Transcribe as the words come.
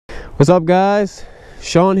What's up, guys?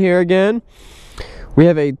 Sean here again. We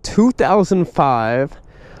have a 2005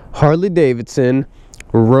 Harley Davidson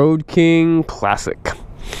Road King Classic.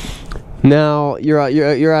 Now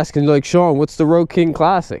you're asking, like, Sean, what's the Road King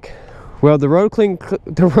Classic? Well, the Road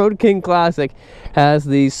King Classic has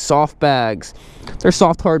these soft bags. They're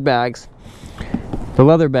soft hard bags, the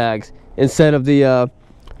leather bags, instead of the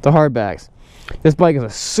hard bags. This bike is a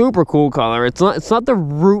super cool color. It's not the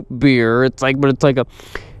root beer. It's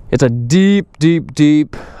a deep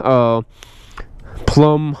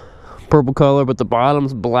plum purple color, but the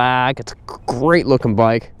bottom's black. It's a great looking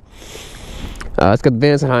bike. It's got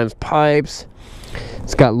Vansenheim's pipes.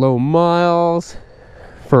 It's got low miles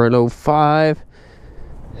for an 05.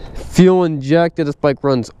 Fuel injected. This bike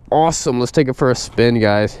runs awesome. Let's take it for a spin,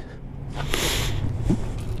 guys.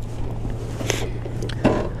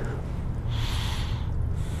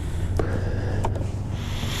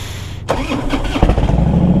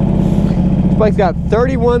 This bike's got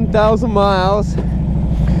 31,000 miles.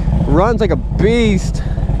 Runs like a beast.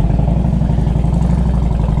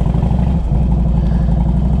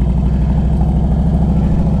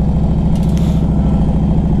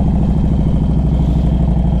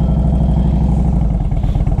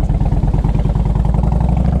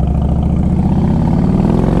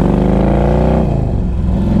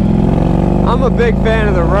 I'm a big fan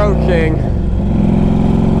of the Road King.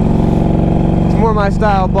 It's more my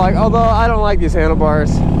style bike, although I don't like these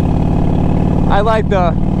handlebars. I like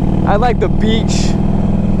the beach.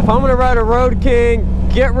 If I'm gonna ride a Road King,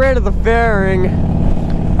 get rid of the fairing.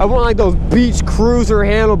 I want like those beach cruiser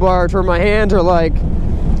handlebars where my hands are like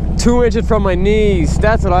 2 inches from my knees.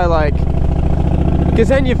 That's what I like. Because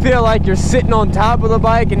then you feel like you're sitting on top of the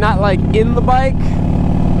bike and not like in the bike.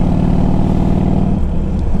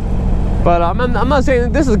 But I'm not saying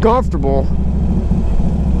that this is comfortable.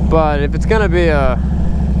 But if it's gonna be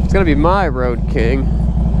my Road King.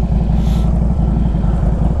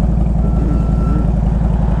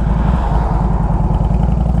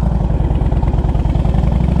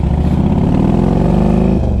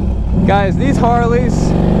 Guys, these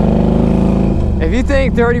Harleys, if you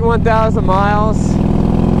think 31,000 miles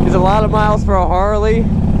is a lot of miles for a Harley,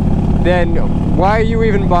 then why are you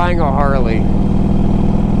even buying a Harley?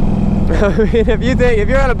 I mean,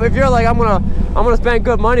 if you're like, I'm gonna spend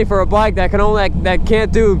good money for a bike that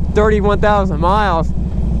can't do 31,000 miles,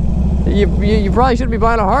 you probably shouldn't be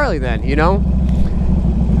buying a Harley then, you know?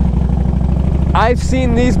 I've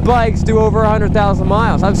seen these bikes do over 100,000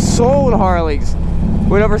 miles. I've sold Harleys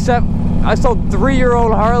with over I sold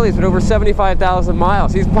 3-year-old Harleys with over 75,000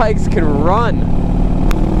 miles. These bikes can run.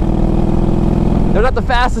 They're not the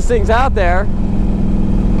fastest things out there,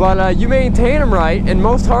 but you maintain them right, and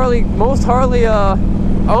most Harley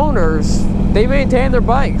owners, they maintain their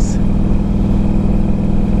bikes.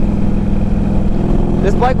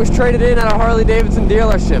 This bike was traded in at a Harley Davidson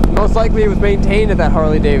dealership. Most likely it was maintained at that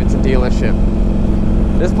Harley Davidson dealership.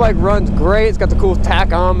 This bike runs great. It's got the cool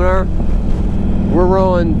tachometer. We're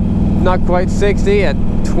rolling not quite 60 at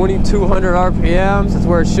 2,200 RPMs. That's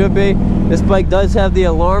where it should be. This bike does have the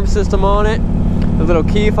alarm system on it, the little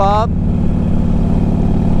key fob.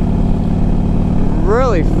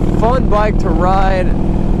 Really fun bike to ride.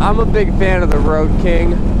 I'm a big fan of the Road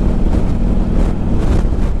King.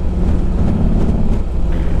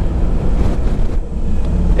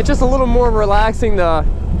 It's just a little more relaxing to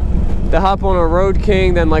hop on a Road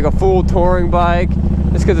King than like a full touring bike.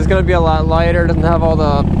 Just because it's going to be a lot lighter. It doesn't have all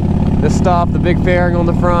the stuff, the big fairing on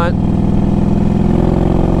the front.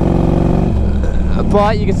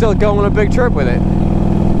 But you can still go on a big trip with it.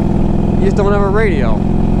 You just don't have a radio.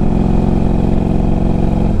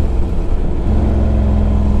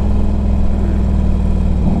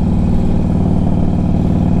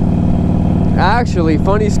 Actually,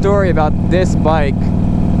 funny story about this bike.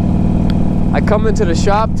 I come into the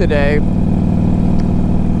shop today,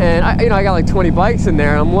 and I got like 20 bikes in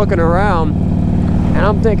there, and I'm looking around, and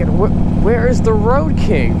I'm thinking, where is the Road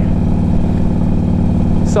King?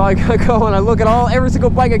 So I go and I look at every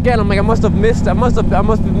single bike again. I'm like, I must have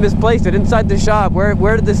misplaced it inside the shop.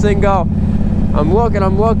 Where did this thing go? I'm looking,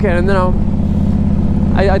 and then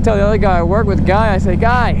I tell the other guy I work with, I say,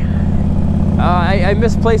 Guy, I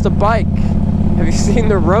misplaced a bike. Have you seen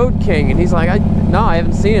the Road King? And he's like, no, I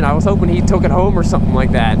haven't seen it. I was hoping he took it home or something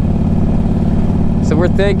like that. So we're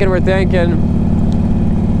thinking,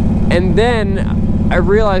 and then I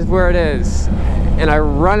realized where it is, and I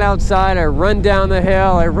run outside, I run down the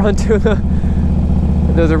hill, I run to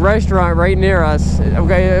there's a restaurant right near us.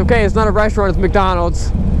 Okay, it's not a restaurant, it's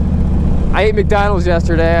McDonald's. I ate McDonald's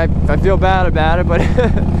yesterday. I feel bad about it, but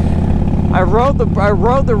I rode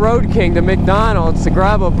the Road King to McDonald's to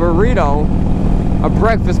grab a burrito, a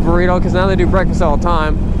breakfast burrito, because now they do breakfast all the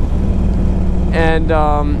time. And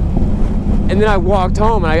then I walked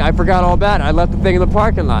home and I forgot all about it. I left the thing in the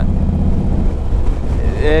parking lot.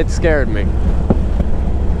 It scared me.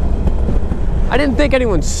 I didn't think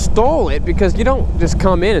anyone stole it, because you don't just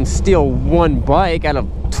come in and steal one bike out of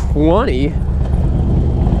 20.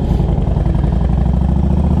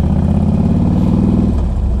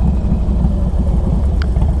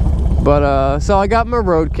 But so I got my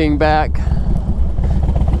Road King back.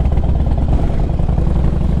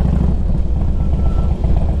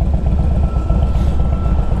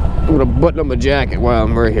 I'm gonna button up my jacket while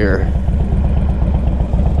I'm right here.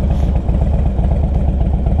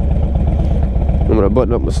 I'm gonna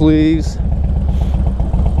button up my sleeves.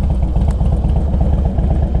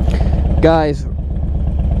 Guys,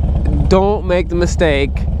 don't make the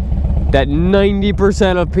mistake that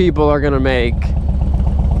 90% of people are gonna make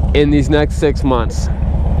in these next 6 months.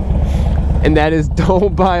 And that is,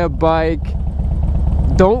 don't buy a bike.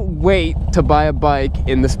 Don't wait to buy a bike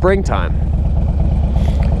in the springtime.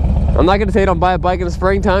 I'm not gonna say don't buy a bike in the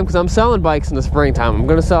springtime, because I'm selling bikes in the springtime. I'm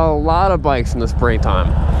gonna sell a lot of bikes in the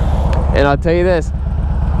springtime. And I'll tell you this,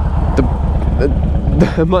 the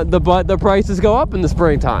prices go up in the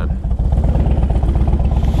springtime.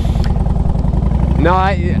 Now,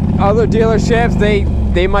 other dealerships,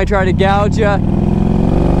 they might try to gouge you.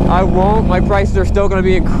 I won't. My prices are still going to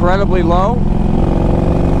be incredibly low.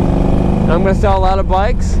 And I'm going to sell a lot of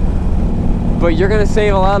bikes, but you're going to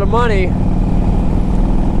save a lot of money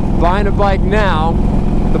buying a bike now,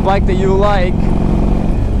 the bike that you like,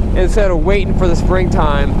 instead of waiting for the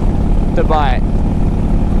springtime to buy it.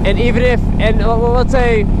 And even if, and let's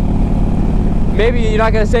say maybe you're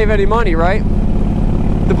not going to save any money, right?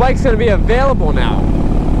 The bike's going to be available now.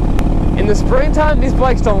 In the springtime, these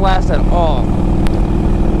bikes don't last at all.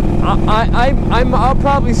 I'll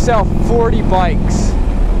probably sell 40 bikes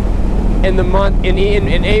in the month, in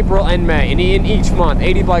April and May, in each month,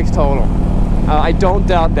 80 bikes total. I don't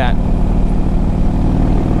doubt that.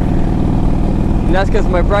 And that's because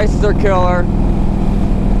my prices are killer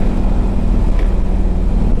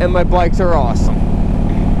and my bikes are awesome.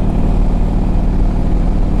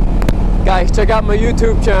 Guys, check out my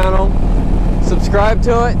YouTube channel. Subscribe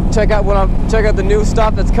to it. Check out the new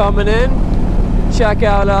stuff that's coming in. Check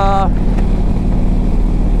out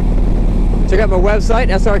my website,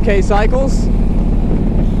 Srkcycles,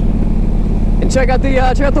 and check out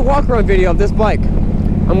the walk around video of this bike.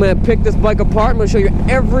 I'm gonna pick this bike apart. I'm gonna show you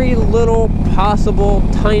every little possible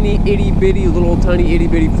tiny itty bitty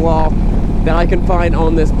flaw that I can find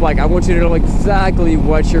on this bike. I want you to know exactly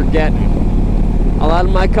what you're getting. A lot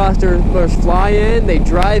of my customers fly in, they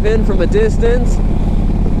drive in from a distance.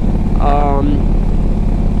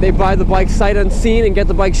 They buy the bike sight unseen and get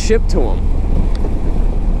the bike shipped to them.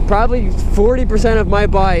 Probably 40% of my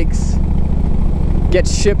bikes get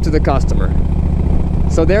shipped to the customer.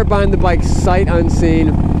 So they're buying the bike sight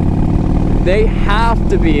unseen. They have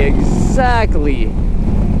to be exactly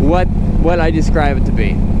what I describe it to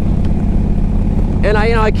be. And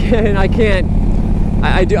I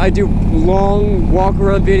do long walk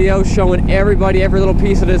around videos showing everybody every little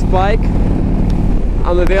piece of this bike.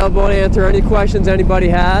 I'm available to answer any questions anybody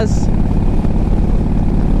has.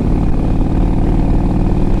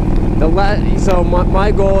 So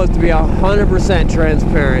my goal is to be 100%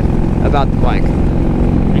 transparent about the bike.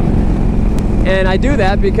 And I do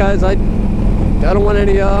that because I don't want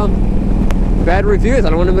any bad reviews. I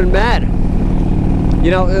don't want them to be mad. You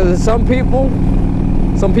know, some people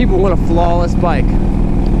want a flawless bike.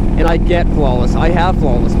 And I get flawless. I have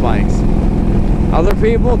flawless bikes. Other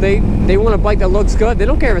people, they want a bike that looks good. They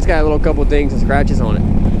don't care if it's got a little couple dings and scratches on it.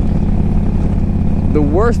 The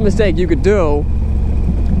worst mistake you could do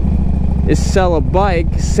is sell a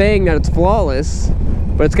bike saying that it's flawless,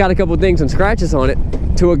 but it's got a couple dings and scratches on it,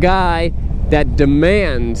 to a guy that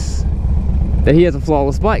demands that he has a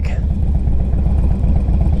flawless bike.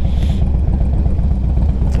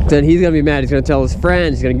 Then he's gonna be mad. He's gonna tell his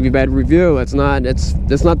friends. He's gonna give you a bad review. That's not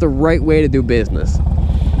the right way to do business.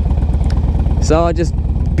 So I just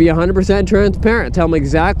be 100% transparent. Tell them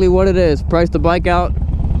exactly what it is. Price the bike out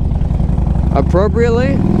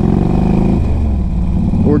appropriately,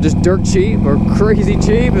 or just dirt cheap, or crazy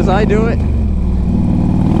cheap as I do it.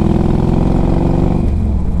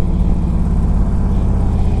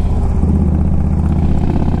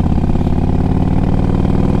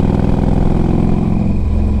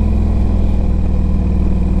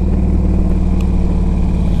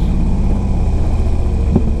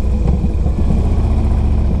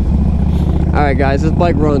 Alright guys, this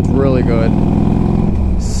bike runs really good.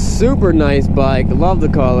 Super nice bike. Love the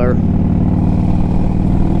color.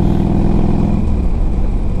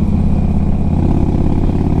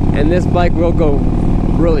 And this bike will go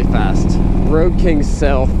really fast. Road Kings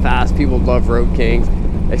sell fast. People love Road Kings,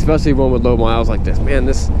 especially one with low miles like this. Man,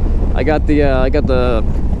 I got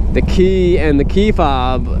the key and the key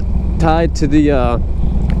fob tied to the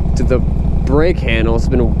brake handle. It's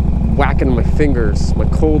been whacking my fingers, my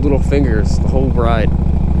cold little fingers, the whole ride.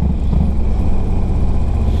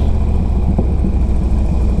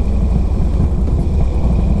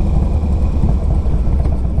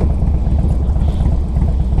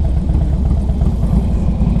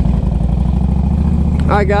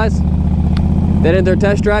 Alright guys, that ends our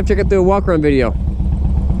test drive. Check out the walk around video.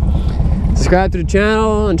 Subscribe to the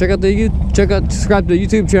channel and subscribe to the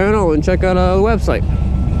YouTube channel and check out the website.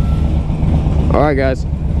 Alright guys.